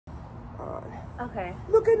Okay.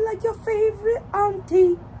 Looking like your favorite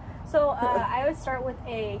auntie. So I always start with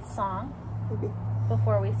a song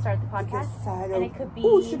before we start the podcast, and it could be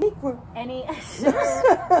any.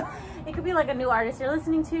 It could be like a new artist you're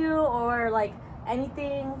listening to, or like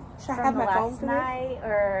anything from the last night.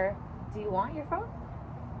 Or do you want your phone?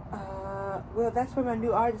 Well, that's where my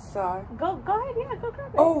new artists are. Go ahead, yeah, go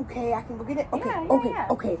grab it. Okay, I can go get it. Okay, yeah.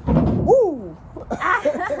 Okay. Woo.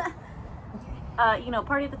 You know,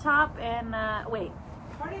 party at the top and wait.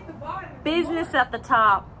 Party at the bottom. Business at the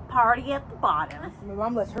top, party at the bottom. My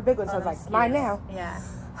mom lets her big one, so I was like, mine now. Yeah.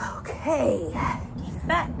 Okay. He's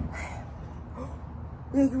back.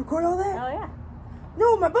 You record all that? Oh yeah.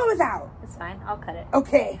 No, my bum is out. It's fine. I'll cut it.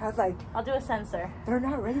 Okay. I was like, I'll do a censor. They're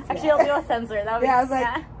not ready for Actually, that. I'll do a censor. That would I was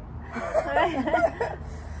like. Okay.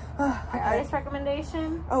 Artist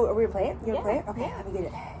recommendation. Oh, are we gonna play it? You gonna play it? Okay, Yeah. let me get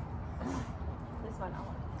it. This one.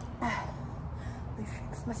 Let me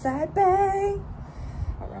fix my side bang.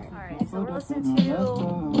 Alright, so we're listening to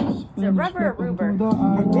is it Rubber or Ruber? At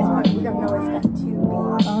this point, we don't know it's got two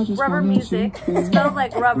B's. Rubber music. Spelled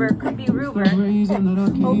like rubber, could be Ruber. Hopefully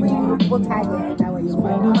we'll tag it, that way you'll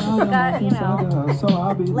find out. It's got, you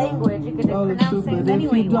know, language. You could pronounce things any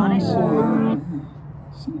way you want it.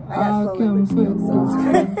 I got slow language skills, so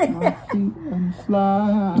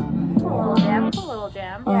Put a little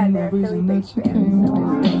jam. Yeah, they're Philly based bands, so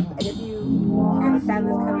and if you hear the sound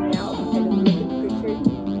that's coming out and then look at the picture,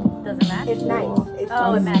 does it match? It's nice. It's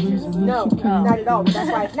it matches. No, not at all. But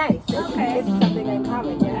that's why it's nice. Okay. It's something in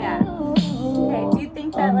common. Yeah. Okay. Do you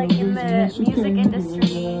think that like in the music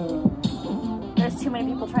industry, there's too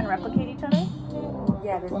many people trying to replicate each other?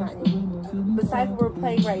 Yeah, there's not any. Besides what we're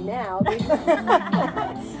playing right now, there's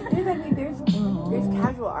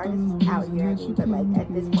casual artists out here, I mean, but like at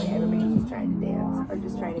this point everybody's just trying to dance or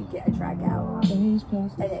just trying to get a track out. And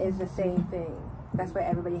it is the same thing. That's why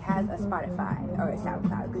everybody has a Spotify or a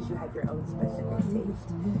SoundCloud, because you have your own specific taste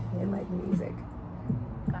in like music.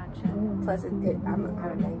 Gotcha. Plus, I'm a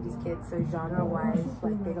 90s kid, so genre-wise,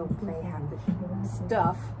 like, they don't play half the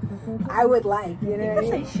stuff I would like, you know what I mean?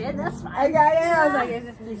 You can say shit, that's fine. I got it. I was like, is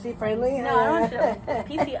this PC friendly? No, I don't want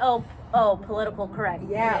PC, oh, political correct.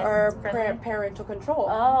 Yeah, yes, or parental control.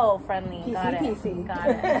 Oh, friendly. PC, Got it. PC.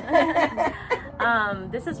 Got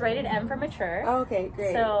it. This is rated M for mature. Oh, okay,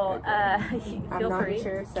 great. So, I'm feel not free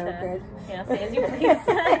mature, so to, good. You know, say as you please.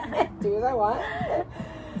 Do as I want.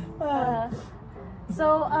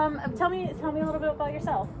 So, tell me a little bit about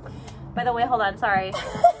yourself. By the way, hold on, sorry.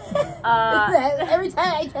 Every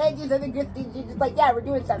time I try to do something good, you're just like, yeah, we're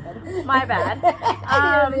doing something. My bad.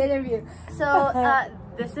 The interview. So,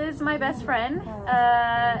 this is my best friend,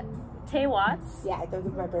 Taey Watts. Yeah, don't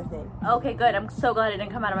give my birth name. Okay, good. I'm so glad it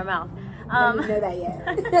didn't come out of my mouth. I didn't know that yet.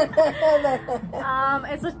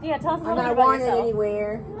 It's just, yeah, tell us a little I'm bit not about wanted yourself.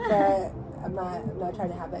 anywhere, but I'm not trying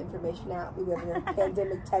to have that information out. We live in a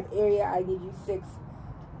pandemic type area. I need you 6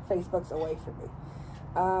 Facebooks away from me.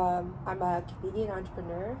 I'm a comedian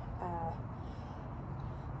entrepreneur.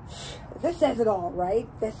 This says it all, right?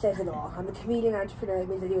 This says it all. I'm a comedian entrepreneur. That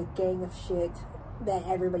means I do a gang of shit that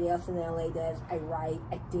everybody else in LA does. I write,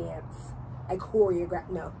 I dance, I choreograph.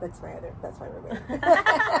 No, that's my roommate.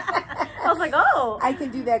 I was like, oh. I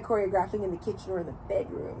can do that choreographing in the kitchen or in the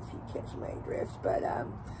bedroom, if you catch my drift. But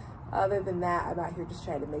other than that, I'm out here just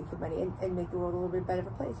trying to make the money and make the world a little bit better of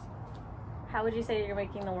a place. How would you say you're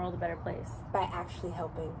making the world a better place? By actually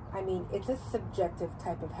helping. I mean, it's a subjective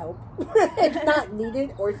type of help. It's not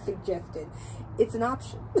needed or suggested. It's an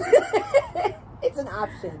option. It's an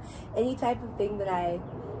option. Any type of thing that I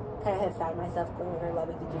kind of have found myself going or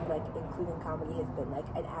loving to do, like including comedy, has been like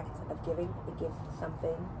an act of giving. It gives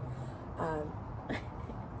something.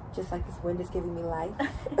 Just like this wind is giving me life.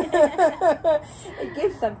 It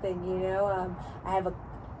gives something, you know. I have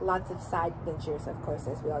lots of side ventures, of course,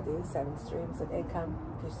 as we all do, 7 streams of income,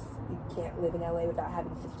 because you can't live in LA without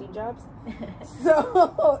having 15 jobs.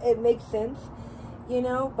 So it makes sense, you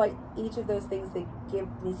know, but each of those things, they give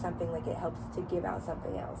me something, like it helps to give out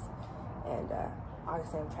something else. And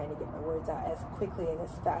honestly, I'm trying to get my words out as quickly and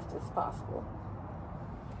as fast as possible.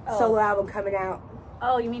 Oh. Solo album coming out.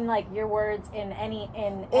 Oh, you mean like your words in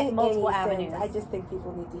multiple avenues? I just think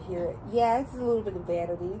people need to hear it. Yeah, it's a little bit of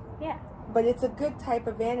vanity. Yeah. But it's a good type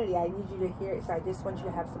of vanity. I need you to hear it, so I just want you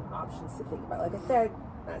to have some options to think about. Like I said,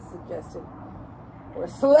 not suggested or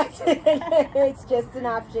selected. It's just an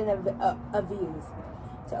option of views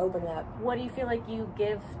to open up. What do you feel like you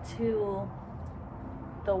give to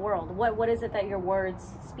the world? What is it that your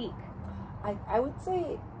words speak? I would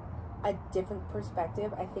say a different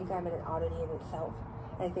perspective. I think I'm an oddity in itself.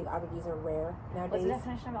 And I think oddities are rare nowadays. What's the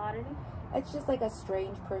definition of oddity? It's just like a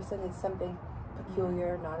strange person. It's something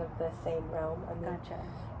peculiar, not of the same realm. I mean, Gotcha.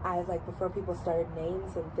 I was like, before people started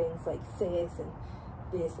names and things like sis and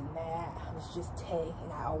this and that, I was just Taey,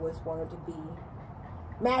 and I always wanted to be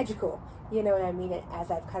magical. You know what I mean? And as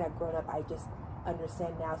I've kind of grown up, I just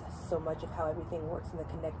understand now so much of how everything works and the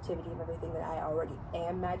connectivity and everything, that I already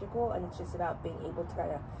am magical, and it's just about being able to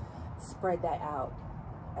kind of spread that out,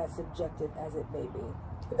 as subjective as it may be.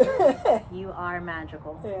 You are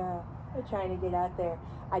magical. Yeah, I'm trying to get out there.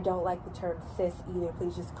 I don't like the term sis either.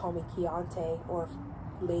 Please just call me Keontae or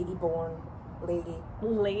Ladyborn.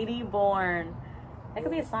 Ladyborn. That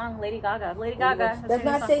could be a song. Lady Gaga. Lady Gaga. That's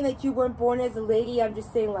not saying that you weren't born as a lady. I'm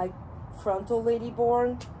just saying, like, frontal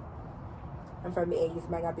ladyborn. I'm from the 80s.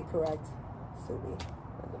 Might not be correct. Sue me.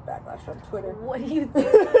 The backlash on Twitter. What do you think?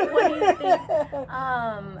 What do you think?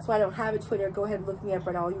 So I don't have a Twitter. Go ahead and look me up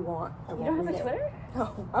on all you want. You don't have a Twitter?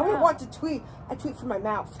 No. I wouldn't want to tweet. I tweet from my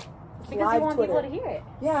mouth. Because you want people to hear it.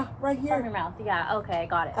 Yeah, right here. From your mouth. Yeah, okay,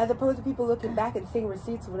 got it. As opposed to people looking back and seeing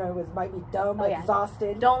receipts when I might be dumb,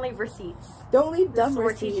 exhausted. Don't leave receipts. Don't leave dumb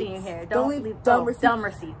receipts. We're teaching you here. Don't leave dumb receipts. Dumb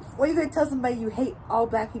receipts. What are you going to tell somebody you hate all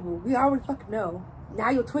black people? We already fucking know. Now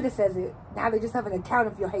your Twitter says it. Now they just have an account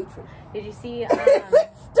of your hatred. Did you see... It's the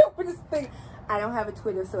stupidest thing. I don't have a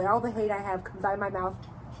Twitter, so all the hate I have comes out of my mouth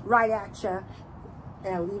right at you.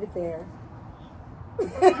 And I leave it there.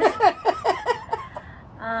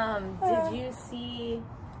 Did you see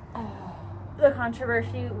the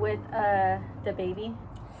controversy with the baby?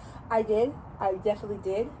 I did. I definitely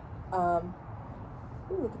did. Ooh,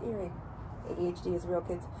 look at the earring. ADHD is real,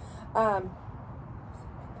 kids. I'm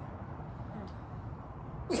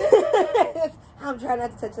trying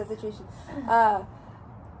not to touch that situation. I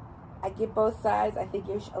get both sides. I think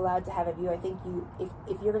you're allowed to have a view. I think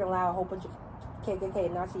if you're going to allow a whole bunch of KKK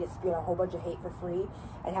and Nazi to spew a whole bunch of hate for free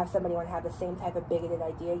and have somebody want to have the same type of bigoted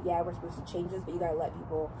idea, yeah, we're supposed to change this, but you got to let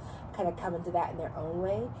people kind of come into that in their own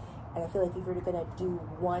way. And I feel like if you're going to do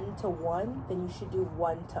one-to-one, then you should do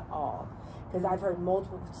one-to-all. Because I've heard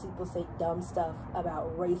multiple people say dumb stuff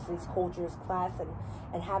about races, cultures, class,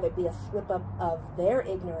 and have it be a slip-up of their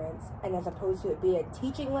ignorance. And as opposed to it be a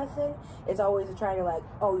teaching lesson, it's always trying to like,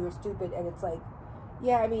 oh, you're stupid. And it's like,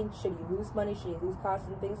 yeah, I mean, should you lose money? Should you lose costs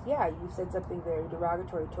and things? Yeah, you said something very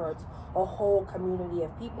derogatory towards a whole community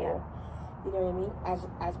of people. Yeah. You know what I mean?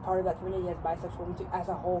 As part of that community, as bisexual women, as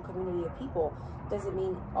a whole community of people, doesn't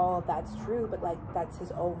mean all of that's true, but like that's his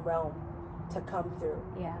own realm to come through.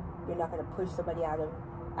 Yeah. You're not going to push somebody out of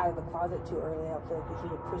the closet too early. I don't feel like you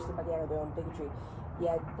should push somebody out of their own bigotry.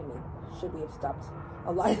 Yeah, I mean, should we have stopped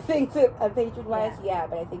a lot of things of hatred-wise? Yeah,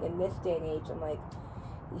 but I think in this day and age, I'm like,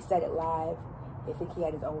 he said it live. I think he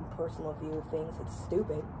had his own personal view of things. It's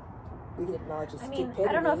stupid. We can acknowledge his stupidity.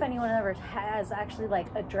 I don't know if anyone ever has actually like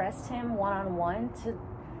addressed him one-on-one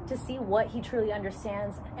to see what he truly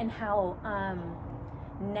understands and how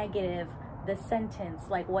negative the sentence,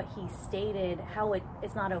 like what he stated, how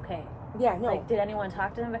it's not okay. Yeah, no. Like, did anyone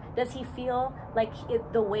talk to him? Does he feel like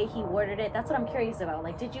the way he worded it? That's what I'm curious about.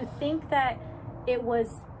 Like, did you think that it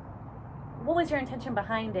was? What was your intention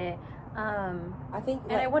behind it? I think,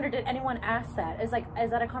 and I wonder, did anyone ask that? Is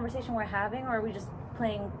that a conversation we're having, or are we just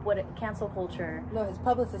playing cancel culture? No, his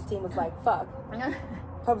publicist team was like, "Fuck."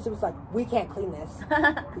 Publicist was like, "We can't clean this.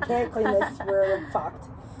 We can't clean this. We're fucked."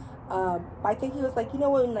 I think he was like, you know,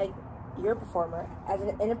 when like you're a performer,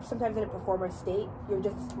 sometimes in a performer state, you're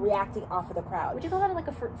just reacting off of the crowd. Would you call that like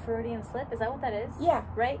a Freudian slip? Is that what that is? Yeah.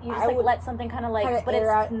 Right. You just like let something kind of like, but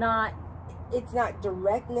it's not. It's not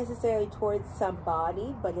direct necessarily towards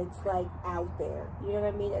somebody, but it's like out there. You know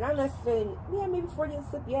what I mean? And I'm not saying, yeah, maybe Freudian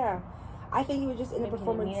slip, yeah. I think he was just in a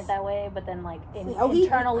performance. He mean it that way, but then like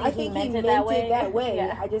internally he meant it that way.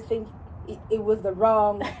 Yeah. I just think it was the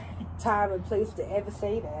wrong time and place to ever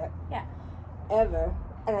say that. Yeah. Ever.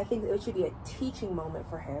 And I think it should be a teaching moment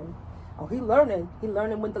for him. Oh, he learning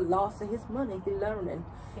with the loss of his money. He learning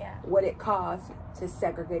what it costs to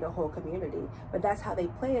segregate a whole community. But that's how they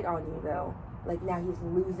play it on you, though. Like, now he's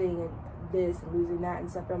losing this and losing that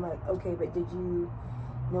and stuff. But I'm like, okay, but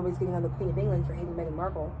nobody's getting on the Queen of England for hating Meghan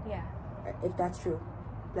Markle. Yeah. If that's true.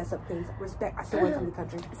 Bless up, Queens. Respect. I still want to come to the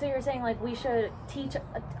country. So you're saying, like, we should teach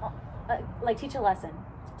a lesson.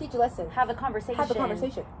 Teach a lesson. Have a conversation. Have a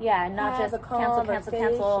conversation. Yeah, not just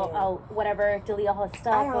cancel, oh, whatever, delete all his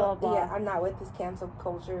stuff, blah, blah. Yeah, I'm not with this cancel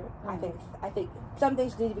culture. Mm. I think some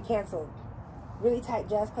things need to be canceled. Really tight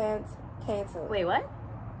jazz pants, cancel. Wait, what?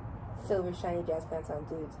 Silver shiny jazz pants on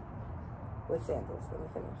dudes with sandals. Let me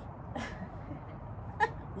finish.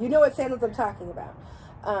 You know what sandals I'm talking about.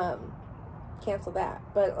 Cancel that.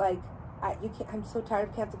 But like, I'm so tired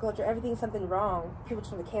of cancel culture. Everything's something wrong. People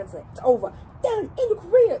just want to cancel it. It's over. Done. In your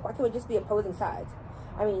career. Why can't we just be opposing sides?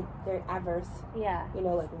 I mean, they're adverse. Yeah. You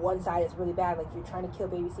know, like one side is really bad. Like you're trying to kill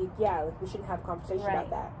baby seed. Yeah, like we shouldn't have a conversation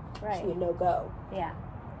about that. Right. It should be a no-go. Yeah.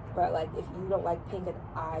 But like if you don't like pink and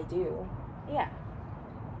I do. Yeah.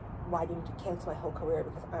 Why do you need to cancel my whole career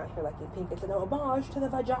because I'm out here liking pink? It's an homage to the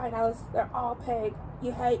vaginas. They're all pink.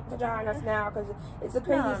 You hate vaginas now because it's the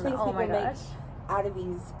craziest things people make out of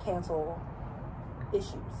these cancel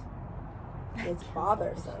issues. It's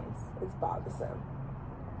bothersome. It's bothersome.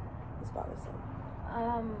 It's bothersome.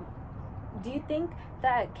 Do you think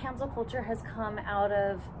that cancel culture has come out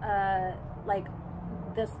of like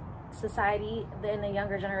this society in the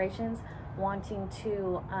younger generations wanting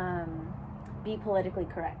to be politically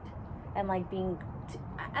correct and like being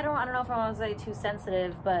I don't know if I want to say too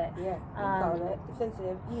sensitive, but yeah, you call it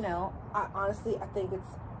sensitive. You know, honestly, I think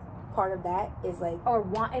it's part of that is like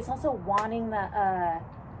it's also wanting the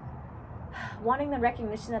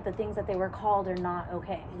recognition that the things that they were called are not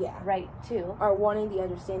okay. Yeah. Right, too. Or wanting the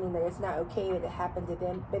understanding that it's not okay that it happened to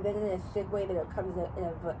them, but then in a sick way that it comes in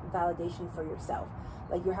a validation for yourself.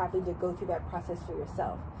 Like you're having to go through that process for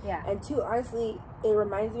yourself. Yeah. And two, honestly, it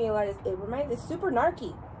reminds me a lot. It's super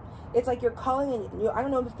narky. It's like you're calling and I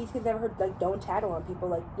don't know if these kids ever heard like don't tattle on people.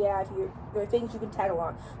 Like yeah, there are things you can tattle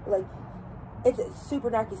on, but like it's super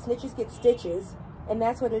narky. Snitches get stitches, and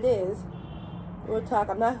that's what it is. We'll talk.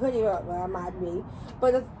 I'm not hoodie up. Well, I might be,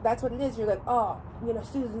 but that's what it is. You're like, oh, you know,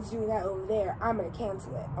 Susan's doing that over there. I'm gonna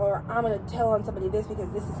cancel it, or I'm gonna tell on somebody this because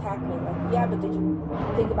this is happening. Like, yeah, but did you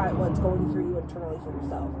think about what's going through you internally for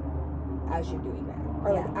yourself as you're doing that,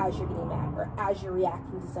 or like as you're getting mad, or as you're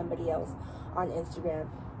reacting to somebody else on Instagram?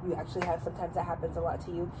 You actually have sometimes that happens a lot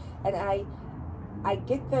to you, and I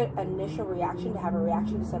get the initial reaction to have a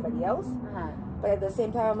reaction to somebody else. But at the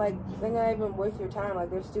same time, I'm like, they're not even worth your time. Like,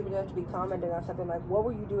 they're stupid enough to be commenting on something like, what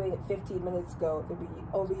were you doing at 15 minutes ago to be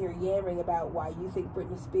over here yammering about why you think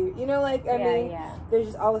Britney Spears, you know, like, I mean, there's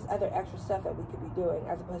just all this other extra stuff that we could be doing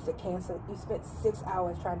as opposed to canceling. You spent 6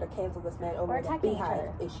 hours trying to cancel this man over the Beehive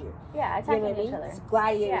issue. Yeah, attacking each other. It's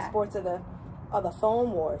gladiator sports of the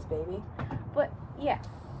phone wars, baby. But, yeah.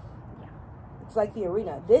 It's like the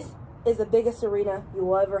arena. This is the biggest arena you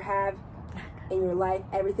will ever have in your life.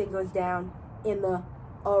 Everything goes down in the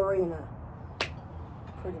arena,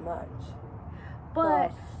 pretty much.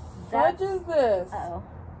 But what is this? Uh-oh.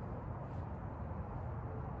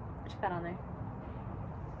 What you got on there?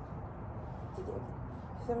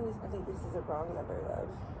 I think this is a wrong number, love.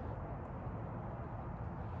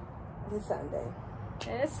 It's Sunday.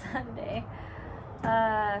 It is Sunday.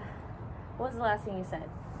 What was the last thing you said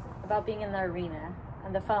about being in the arena?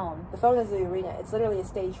 And the phone. The phone is the arena. It's literally a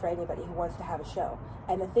stage for anybody who wants to have a show.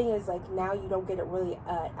 And the thing is, like, now you don't get it really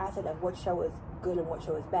asset of what show is good and what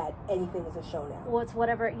show is bad. Anything is a show now. Well, it's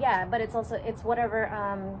whatever, yeah, but it's whatever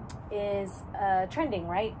is trending,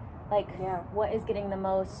 right? Like, what is getting the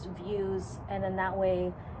most views, and then that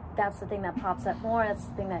way, that's the thing that pops up more, that's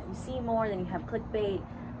the thing that you see more, then you have clickbait,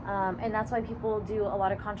 and that's why people do a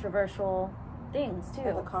lot of controversial things too.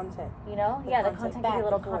 The content, you know, the content can be a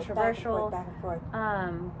little controversial. Back and forth.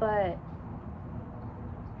 But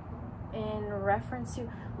in reference to,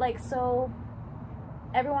 like, so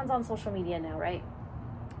everyone's on social media now, right?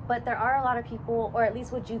 But there are a lot of people, or at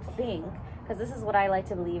least what you think, because this is what I like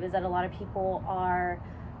to believe, is that a lot of people are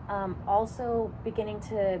also beginning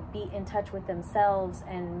to be in touch with themselves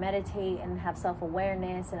and meditate and have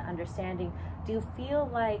self-awareness and understanding. Do you feel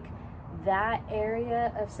like that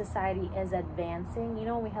area of society is advancing? You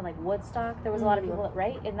know, when we had like Woodstock, there was a lot of people,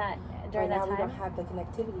 right, in that during that time. We don't have the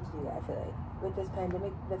connectivity to do that. I feel like with this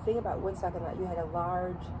pandemic, the thing about Woodstock and that you had a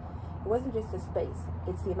large, it wasn't just the space,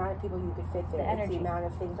 it's the amount of people you could fit there, it's the amount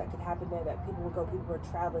of things that could happen there, that people would go, people were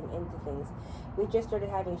traveling into things. We just started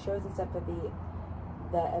having shows and stuff, but the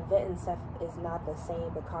event and stuff is not the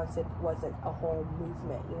same. The concept wasn't a whole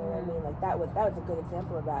movement, you know what I mean? Like that was a good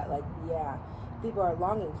example of that. Like, yeah, people are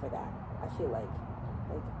longing for that. I feel like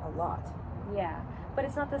a lot. Yeah, but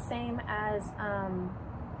it's not the same as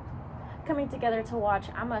coming together to watch.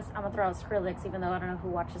 I'm gonna throw out Skrillex, even though I don't know who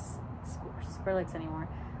watches Skrillex anymore.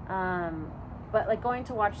 But like going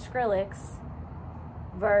to watch Skrillex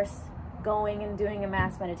versus going and doing a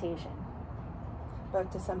mass meditation.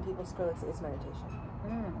 But to some people, Skrillex is meditation. Do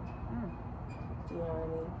you know what I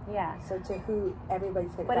mean? Yeah. So to who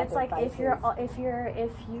everybody's gonna. But it's like if you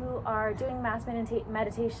are doing mass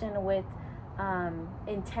meditation with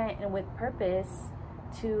intent and with purpose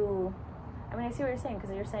to. I mean, I see what you're saying,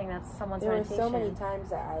 because you're saying that's someone's meditation. There were so many times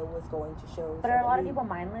that I was going to shows. But are a lot of people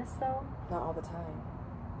mindless though? Not all the time.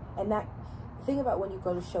 And that the thing about when you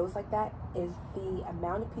go to shows like that is the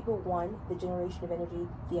amount of people, one, the generation of energy,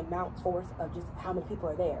 the amount force of just how many people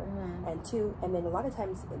are there, and two, and then a lot of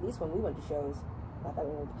times, at least when we went to shows, not that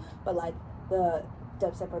old, but like the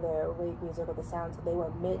dubstep or the rave music or the sounds, they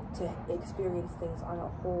were meant to experience things on a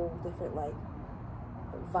whole different like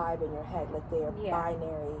vibe in your head. Like they are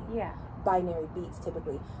binary beats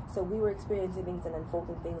typically. So we were experiencing things and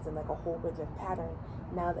unfolding things in like a whole rhythmic pattern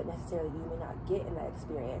now that necessarily you may not get in that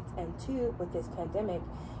experience. And two, with this pandemic,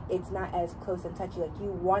 it's not as close and touchy. Like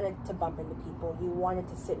you wanted to bump into people, you wanted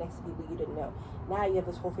to sit next to people you didn't know. Now you have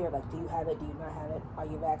this whole fear of like, do you have it, do you not have it, are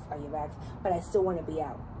you vaxxed, but I still want to be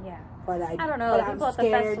out. Yeah. But I don't know, people at the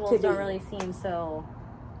festivals don't really seem so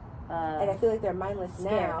and I feel like they're mindless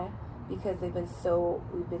scared now because we've been so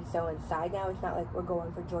inside now. It's not like we're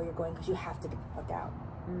going for joy, you're going because you have to get the fuck out.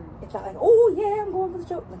 It's not like, oh yeah, I'm going for the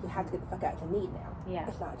show. Like you have to get the fuck out. It's a need now. Yeah.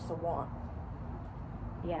 It's not just a want.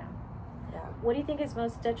 Yeah. Yeah. What do you think is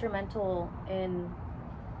most detrimental in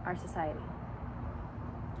our society?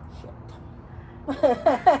 Shit.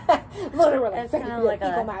 Literally. It's kind of like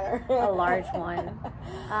a large one.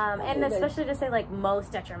 And especially to say like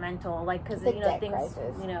most detrimental, like because you know things,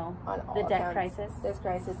 crisis, you know, the debt crisis. This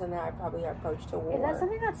crisis, and now I probably approach to war. Is that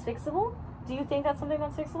something that's fixable? Do you think that's something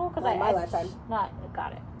that's fixable? Because my lifetime.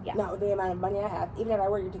 Got it. Yeah. No, the amount of money I have, even if I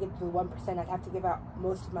were to get to the 1%, I'd have to give out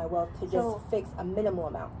most of my wealth to just fix a minimal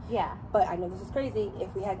amount. Yeah. But I know this is crazy.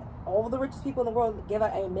 If we had all the richest people in the world give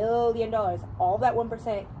out $1 million, all that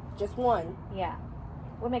 1%, just one. Yeah.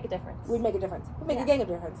 Would make a difference. We'd make a difference. We'd make a gang of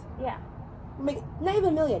difference. Yeah. Not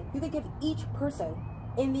even $1 million. You could give each person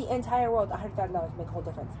in the entire world $100,000 to make a whole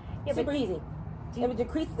difference. Yeah, super easy. It would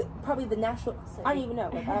decrease probably the national. I don't even know.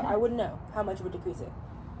 Like I wouldn't know how much it would decrease it.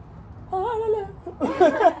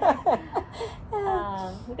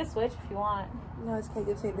 We could switch if you want. No, it's okay.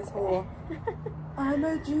 Just say this whole I'm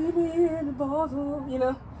a genie in a bottle, you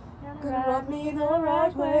know, gonna rub me the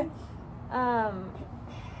right way.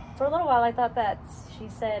 For a little while, I thought that she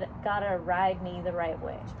said, "Gotta ride me the right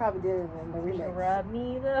way." She probably did it in the remix. Rub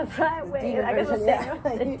me the right way. I guess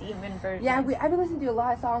the demon version. Yeah, I've been listening to a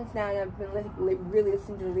lot of songs now, and I've been really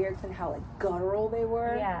listening to the lyrics and how like guttural they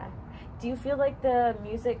were. Yeah. Do you feel like the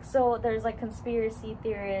music? So there's like conspiracy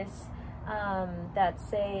theorists that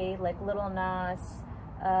say like Lil Nas,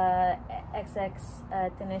 XX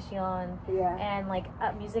Tenacion, and like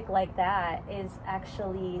music like that is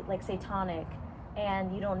actually like satanic.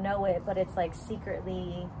 And you don't know it, but it's like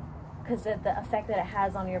secretly because of the effect that it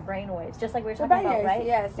has on your brainwaves, just like we were talking about, right?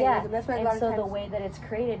 Yeah. That's why and so the way that it's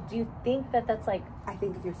created, do you think that that's like? I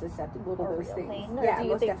think if you're susceptible to those things, thing, or do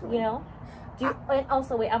you think, definitely. You know? And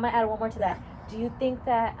also, wait, I'm gonna add one more to that. Do you think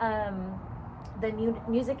that the new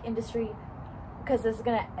music industry, because this is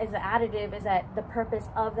an additive, is that the purpose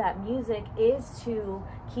of that music is to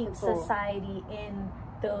keep society in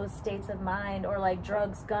those states of mind, or like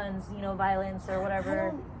drugs, guns, you know, violence or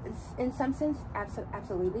whatever? In some sense,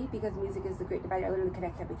 absolutely, because music is the great divider. It literally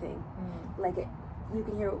connects everything. Like you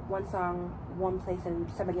can hear one song one place and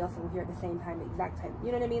somebody else will hear it at the same time, the exact time.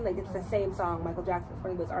 You know what I mean? Like it's the same song. Michael Jackson is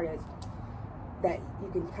one of those artists that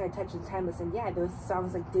you can kind of touch and timeless. And yeah, those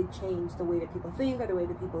songs like did change the way that people think or the way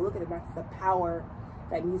that people look at it. That's the power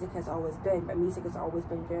that music has always been. But music has always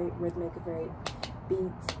been very rhythmic, very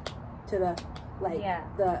beat to the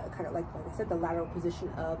the kind of like I said, the lateral position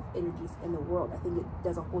of energies in the world. I think it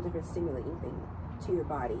does a whole different stimulating thing to your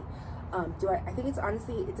body. I think it's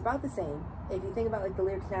honestly, it's about the same. If you think about like the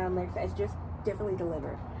lyrics now and lyrics, it's just differently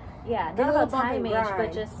delivered. Yeah, not about time age,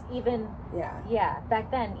 but just even back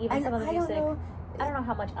then, even some of the music. I don't know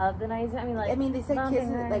how much of the 90s. I mean, they said kids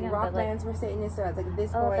like rock bands were saying this, so it's like at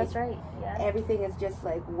this point, that's right. Yeah, everything is just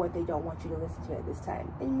like what they don't want you to listen to at this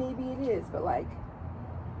time, and maybe it is, but like.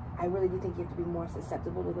 I really do think you have to be more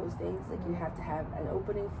susceptible to those things. Like you have to have an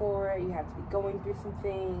opening for it. You have to be going through some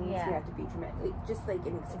things. Yeah. You have to be dramatic, just like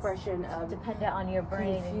an expression of dependent on your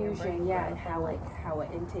brain confusion. And how it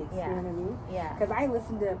intakes. Yeah. You know what I mean? Yeah. Because I can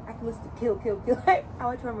listen to Kill. I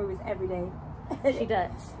watch horror movies every day. She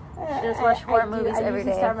does. She does watch horror movies every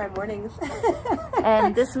day. I start my mornings.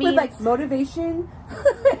 And this means with like motivation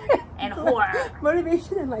and horror.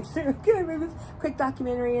 Motivation and like serial killer movies. Quick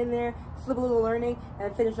documentary in there. Slip a little learning,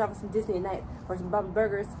 and finish off with some Disney at night or some Bubba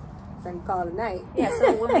Burgers, so I can call it a night. Yeah,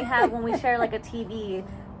 so when we share like a TV,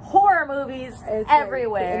 horror movies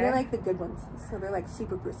everywhere, and they're like the good ones, so they're like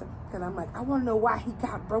super gruesome. Because I'm like, I want to know why he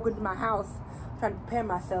broke into my house. I'm trying to prepare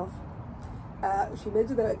myself. She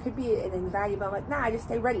mentioned that it could be an anxiety, but I'm like, nah, I just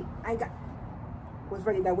stay ready. Was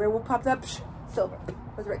ready. That werewolf popped up. Silver.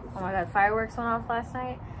 Was ready. Oh my god, fireworks went off last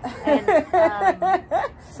night. And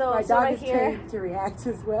so my dog right is here trained to react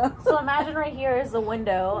as well. So imagine right here is the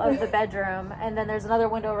window of the bedroom, and then there's another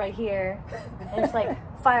window right here, and it's like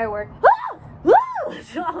firework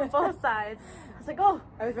on both sides. was like, oh.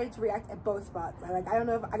 I was ready to react at both spots. I don't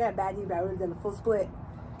know if I got a bad knee, but I would have done a full split.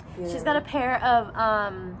 She's got a pair of,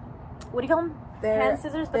 what do you call them? Hand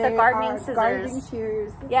scissors, but they're gardening scissors. Gardening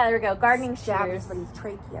shears. Yeah, there we go. Gardening shears. Somebody's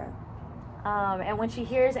trachea. And when she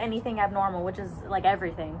hears anything abnormal, which is like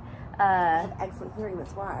everything, I have excellent hearing.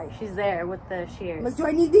 That's why she's there with the shears. I'm like, do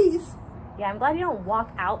I need these? Yeah, I'm glad you don't walk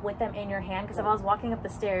out with them in your hand, because if I was walking up the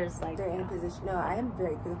stairs, like they're in a position. No, I am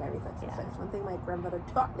very good with my reflexes. Yeah. That's one thing my grandmother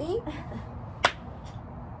taught me.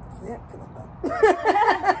 Yeah,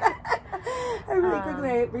 I'm really quick with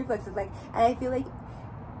my reflexes. Like, and I feel like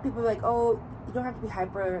people are like, oh, you don't have to be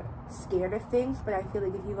hyper scared of things, but I feel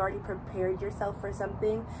like if you've already prepared yourself for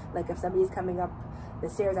something, like if somebody's coming up the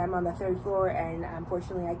stairs, I'm on the 3rd floor, and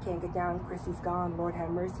unfortunately I can't get down, Chrissy's gone, Lord have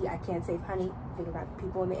mercy, I can't save honey, think about the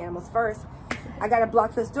people and the animals first, I gotta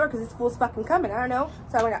block this door because this fool's fucking coming, I don't know,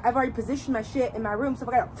 so I've already positioned my shit in my room, so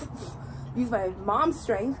I gotta use my mom's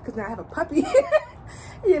strength, because now I have a puppy,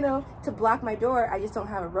 you know, to block my door. I just don't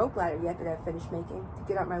have a rope ladder yet that I've finished making to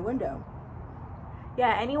get out my window.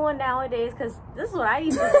 Yeah, anyone nowadays, because this is what I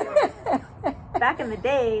used to do back in the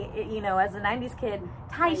day, you know, as a 90s kid,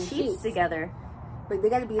 tie sheets together. But they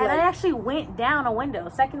gotta be and I actually went down a window,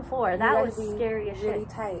 2nd floor. That was scary as shit. Really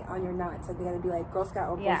tight on your knots. Like they gotta be like Girl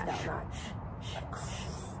Scout or Boy Scout knots.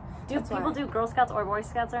 Do people do Girl Scouts or Boy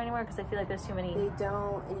Scouts anymore? Because I feel like there's too many. They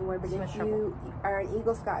don't anymore. But if you are an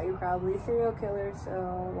Eagle Scout, you're probably a serial killer.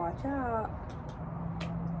 So watch out.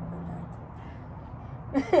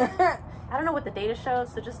 I don't know what the data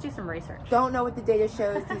shows, so just do some research. Don't know what the data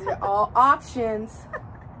shows. These are all options,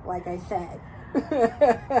 like I said.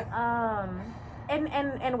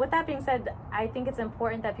 And with that being said, I think it's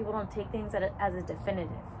important that people don't take things as a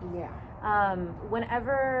definitive. Yeah.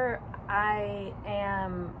 Whenever I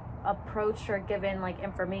am approached or given like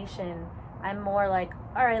information, I'm more like,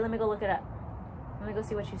 all right, let me go look it up. Let me go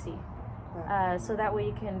see what you see. Right. So that way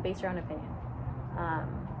you can base your own opinion. I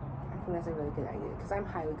think that's a really good idea, because I'm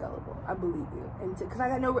highly gullible. I believe you, and because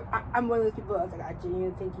I'm one of those people. I was like, I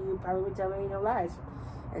genuinely think you probably would tell me no lies,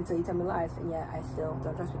 until you tell me lies, and yet I still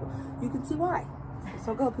don't trust people. You can see why.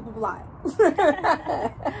 So go, people lie.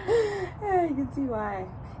 Yeah, you can see why.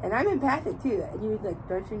 And I'm empathic too. And you was like,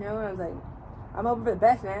 don't you know? And I was like, I'm hoping for the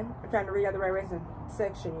best, man. I'm trying to read out the right racing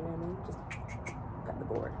section. You know what I mean? Just got the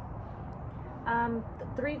board.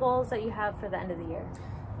 3 goals that you have for the end of the year.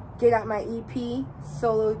 Get out my EP,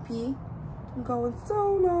 solo EP. I'm going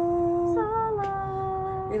solo.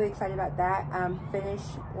 Really excited about that. Finish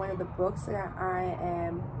one of the books that I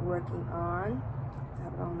am working on. I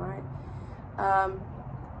have it online.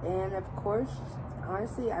 And of course,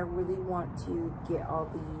 honestly, I really want to get all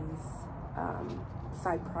these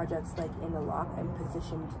side projects like in the lock and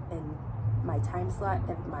positioned in my time slot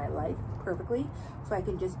of my life perfectly, so I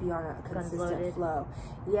can just be on a consistent flow.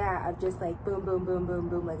 Yeah, of just like boom, boom, boom, boom,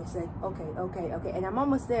 boom. Like it's like okay, and I'm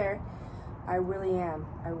almost there. I really am.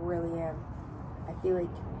 I feel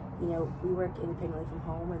like, you know, we work independently from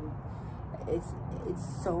home, and it's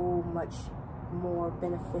so much more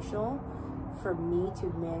beneficial for me to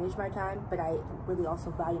manage my time, but I really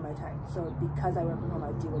also value my time. So because I work from home,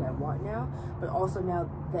 I do what I want now, but also now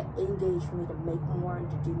the engage for me to make more and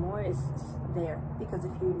to do more is there, because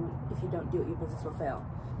if you don't do it, your business will fail,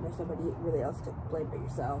 and there's nobody really else to blame but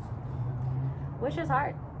yourself, which is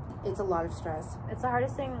hard. It's a lot of stress. It's the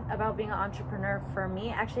hardest thing about being an entrepreneur for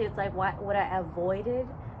me. Actually, it's like what I avoided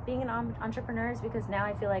being an entrepreneur is because now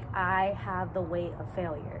I feel like I have the weight of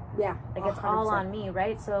failure. Yeah. Like 100%. It's all on me,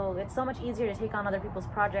 right? So it's so much easier to take on other people's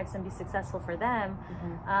projects and be successful for them,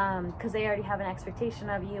 because they already have an expectation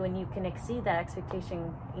of you, and you can exceed that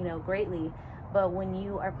expectation, you know, greatly. But when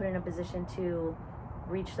you are put in a position to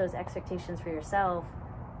reach those expectations for yourself,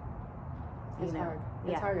 it's hard.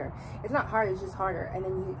 It's harder. It's not hard, it's just harder. And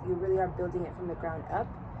then you really are building it from the ground up.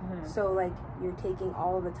 So like you're taking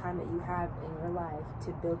all of the time that you have in your life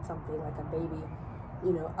to build something like a baby,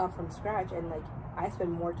 you know, up from scratch. And like I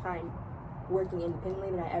spend more time working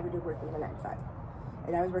independently than I ever did working in a 9-to-5.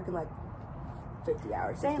 And I was working like 50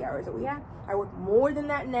 hours, 60 hours a week. Yeah. I work more than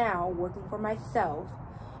that now working for myself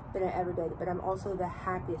than I ever did. But I'm also the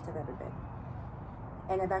happiest I've ever been.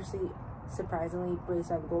 And I've actually surprisingly, based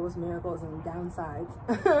on goals, miracles, and downsides,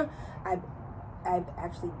 I've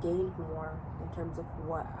actually gained more in terms of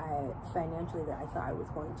what financially that I thought I was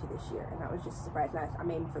going to this year, and that was just a surprise. I'm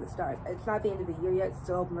aiming for the stars. It's not the end of the year yet.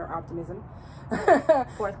 Still open for optimism.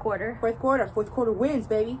 Fourth quarter wins,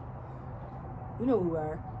 baby. You know who we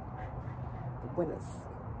are. The winners.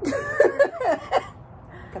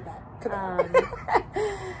 Cut that.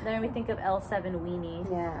 Then we think of L7 Weenie.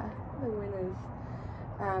 Yeah, the winners.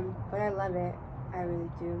 But I love it. I really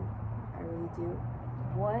do.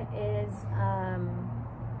 what is,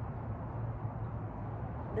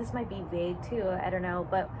 this might be vague too, I don't know,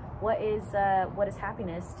 but what is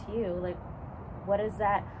happiness to you? Like, what does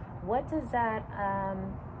that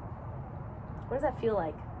feel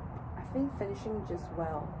like? I think finishing just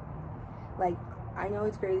well. Like, I know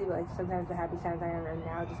it's crazy, but like sometimes the happy times I am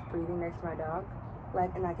now just breathing next to my dog.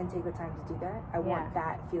 Like, and I can take the time to do that. I want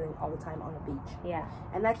that feeling all the time on the beach. Yeah.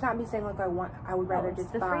 And that's not me saying like I would rather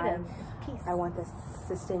just the freedom, peace. I want the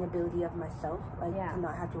sustainability of myself, like to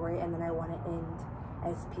not have to worry, and then I want to end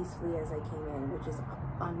as peacefully as I came in, which is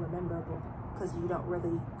unrememberable because you don't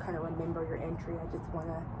really kind of remember your entry.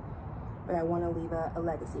 I want to leave a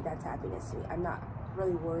legacy. That's happiness to me. I'm not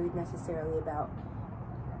really worried necessarily about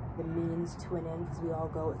the means to an end because we all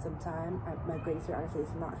go at some time. My greatest fear, honestly,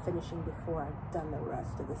 is not finishing before I've done the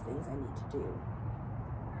rest of the things I need to do.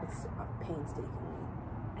 It's painstakingly.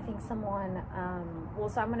 I think someone,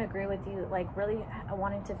 so I'm going to agree with you, like really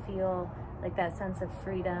wanting to feel like that sense of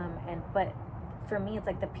freedom, but for me, it's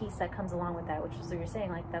like the peace that comes along with that, which is what you're saying,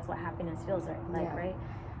 like that's what happiness feels like, right?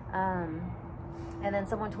 And then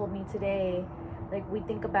someone told me today, like we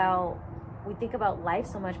think about life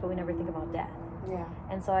so much, but we never think about death. Yeah.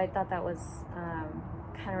 And so I thought that was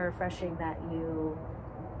kind of refreshing that you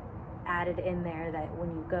added in there that when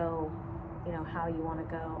you go, you know, how you want to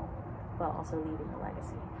go, but also leaving a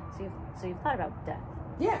legacy. So you've thought about death.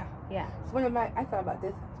 Yeah. Yeah. It's I thought about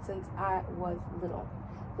this since I was little.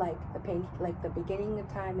 Like the pain, like the beginning of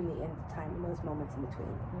time and the end of time, and those moments in between.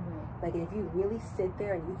 Mm-hmm. Like if you really sit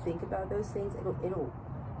there and you think about those things, it'll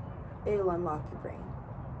unlock your brain.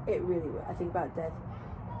 It really will. I think about death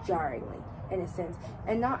jarringly, in a sense,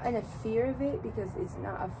 and not in a fear of it, because it's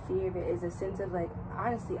not a fear of it. It's a sense of like,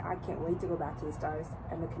 honestly, I can't wait to go back to the stars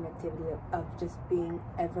and the connectivity of just being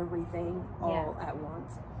everything all at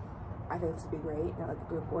once. I think this would be great. Not like a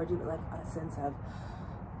group orgy, but like a sense of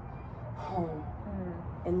home.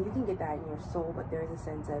 Mm-hmm. And you can get that in your soul, but there's a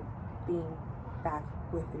sense of being back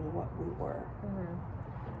within what we were. Mm-hmm.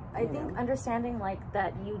 I think understanding like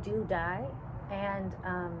that you do die, and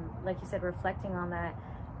like you said, reflecting on that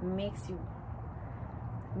makes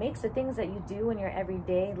the things that you do in your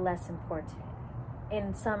everyday less important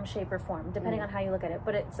in some shape or form, depending on how you look at it.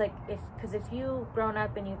 But it's like if you've grown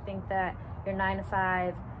up and you think that you're 9 to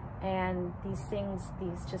 5 and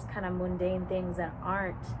these just kind of mundane things that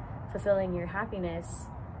aren't fulfilling your happiness,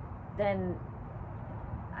 then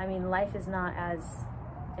I mean life is not as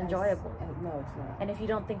enjoyable. No, it's not. And if you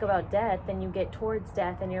don't think about death, then you get towards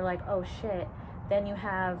death and you're like, oh shit, then you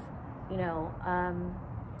have, you know,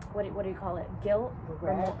 what do you call it? Guilt?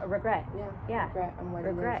 Regret. Yeah.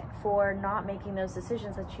 Regret for not making those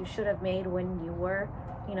decisions that you should have made when you were,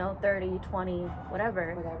 you know, 30, 20,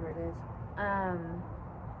 whatever. Whatever it is.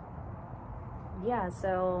 Yeah,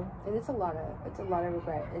 so... And it's a lot of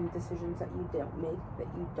regret and decisions that you don't make, that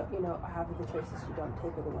you don't, you know, half of the choices you don't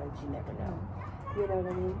take are the ones you never know. You know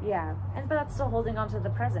what I mean? Yeah. But that's still holding on to the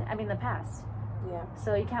past. Yeah.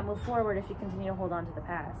 So you can't move forward if you continue to hold on to the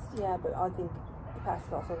past. Yeah, but I think the past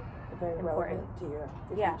is also very relevant to your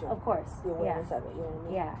future. Of course. The awareness of it, you know what I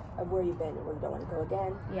mean? Yeah. Of where you've been and where you don't want to go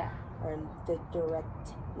again. Yeah. Or the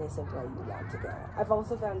directness of where you want to go. I've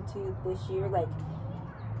also found too this year, like,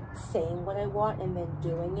 saying what I want and then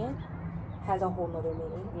doing it has a whole nother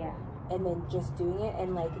meaning. Yeah. And then just doing it,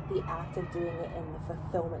 and like the act of doing it and the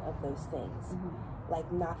fulfillment of those things.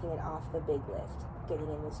 Like knocking it off the big list,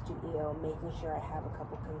 getting in the studio, making sure I have a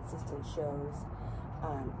couple consistent shows.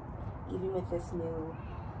 Even with this new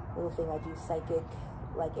little thing I do, psychic,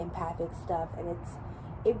 like empathic stuff, and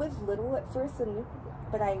it was little at first,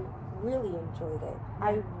 but I really enjoyed it.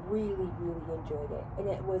 I really, really enjoyed it. And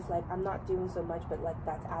it was like, I'm not doing so much, but like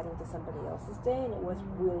that's adding to somebody else's day, and it was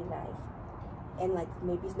really nice. And like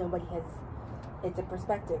maybe nobody has, it's a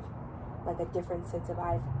perspective, like a different sense of,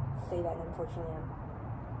 I say that, and unfortunately I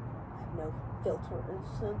have no filter in a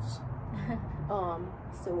sense.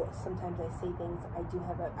 So sometimes I say things, I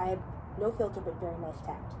have no filter but very nice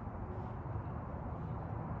tact.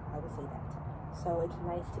 I would say that. So it's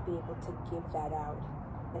nice to be able to give that out,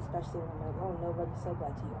 especially when I'm like, oh, nobody said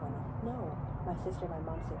that to you, honey. No, my sister and my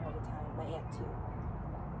mom say it all the time, my aunt too.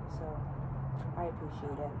 So I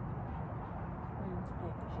appreciate it. I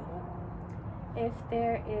appreciate it. If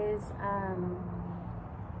there is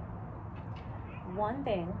one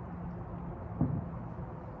thing,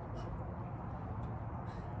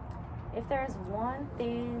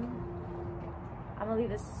 I'm gonna leave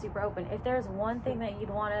this super open. If there's one thing that you'd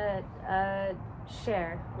want to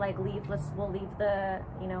share, like we'll leave the,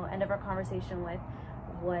 you know, end of our conversation with,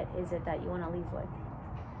 what is it that you want to leave with?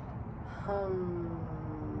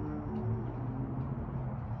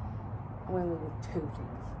 I'm going to leave with 2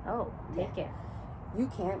 things. Oh, take it. You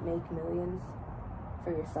can't make millions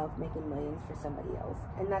for yourself, making millions for somebody else.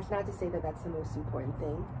 And that's not to say that that's the most important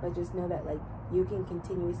thing, but just know that, like, you can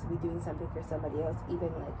continuously be doing something for somebody else, even,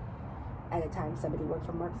 like, at a time somebody worked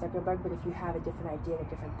for Mark Zuckerberg, but if you have a different idea, a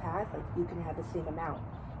different path, like, you can have the same amount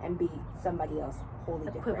and be somebody else wholly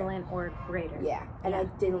equivalent different. or greater. Yeah. And I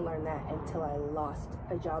didn't learn that until I lost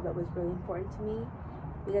a job that was really important to me,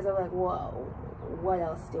 because I'm like, whoa, what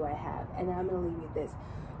else do I have? And I'm going to leave you with this.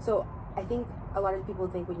 So I think a lot of people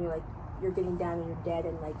think when you're like, you're getting down and you're dead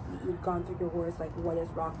and like you've gone through your worst, like what is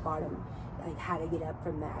rock bottom, like how to get up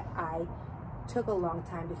from that. I took a long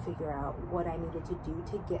time to figure out what I needed to do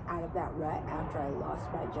to get out of that rut after I lost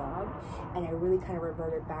my job, and I really kind of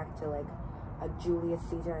reverted back to like a Julius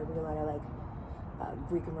Caesar. I realized I like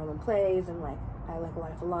Greek and Roman plays, and like I like a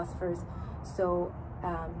lot of philosophers. So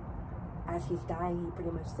as he's dying, he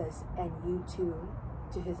pretty much says, "And you too,"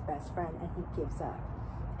 to his best friend, and he gives up.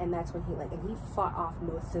 And that's when he fought off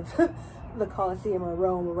most of the Colosseum or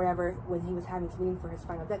Rome or wherever when he was having his meeting for his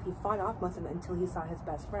final death. He fought off most of it until he saw his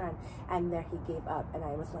best friend, and there he gave up. And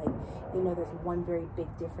I was like, you know, there's one very big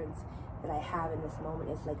difference that I have in this moment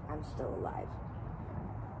is like I'm still alive.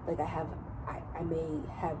 Like I may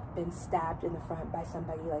have been stabbed in the front by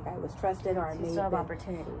somebody like I was trusted, or I may still have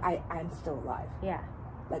opportunity. I'm still alive. Yeah.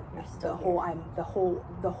 Like the whole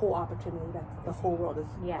opportunity that the whole world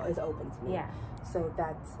is open to me. Yeah. So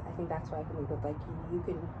I think that's why I can leave with, like, you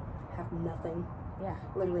can have nothing. Yeah.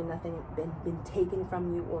 Literally nothing been taken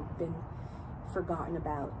from you or been forgotten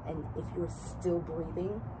about, and if you're still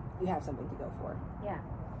breathing, you have something to go for. Yeah.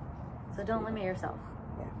 So don't limit yourself.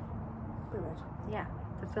 Yeah. Pretty much. Yeah.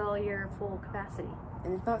 Fulfill your full capacity.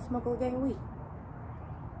 And it's not smoke a gang of weed.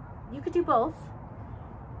 You could do both.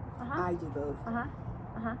 I do both.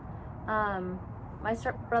 My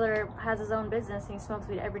stepbrother has his own business and he smokes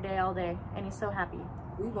weed every day, all day, and he's so happy.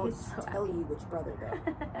 We won't tell you which brother though.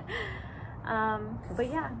 But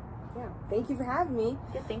yeah. Yeah. Thank you for having me.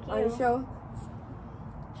 Yeah, thank you. On your show.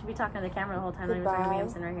 Should be talking to the camera the whole time. Goodbye. I'm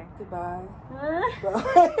sitting right here. Goodbye.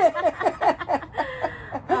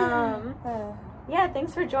 Yeah,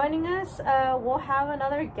 thanks for joining us. We'll have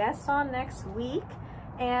another guest on next week.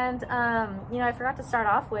 And, you know, I forgot to start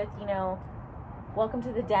off with, you know, welcome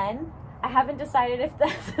to the den. I haven't decided if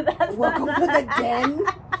that's welcome to the den.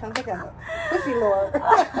 Sounds like a pussy lore.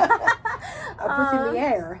 A pussy in the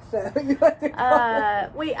air. So you have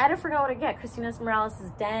to wait, I forgot what to get. Christina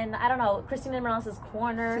Morales' den. I don't know. Christina Morales'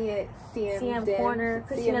 corner. CM den. corner.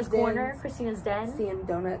 Christina's CM corner. dens. Christina's den. CM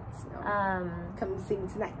donuts. No. Come see me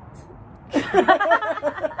tonight.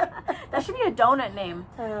 That should be a donut name.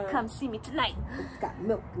 Come see me tonight. It's got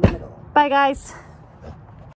milk in the middle. Bye, guys.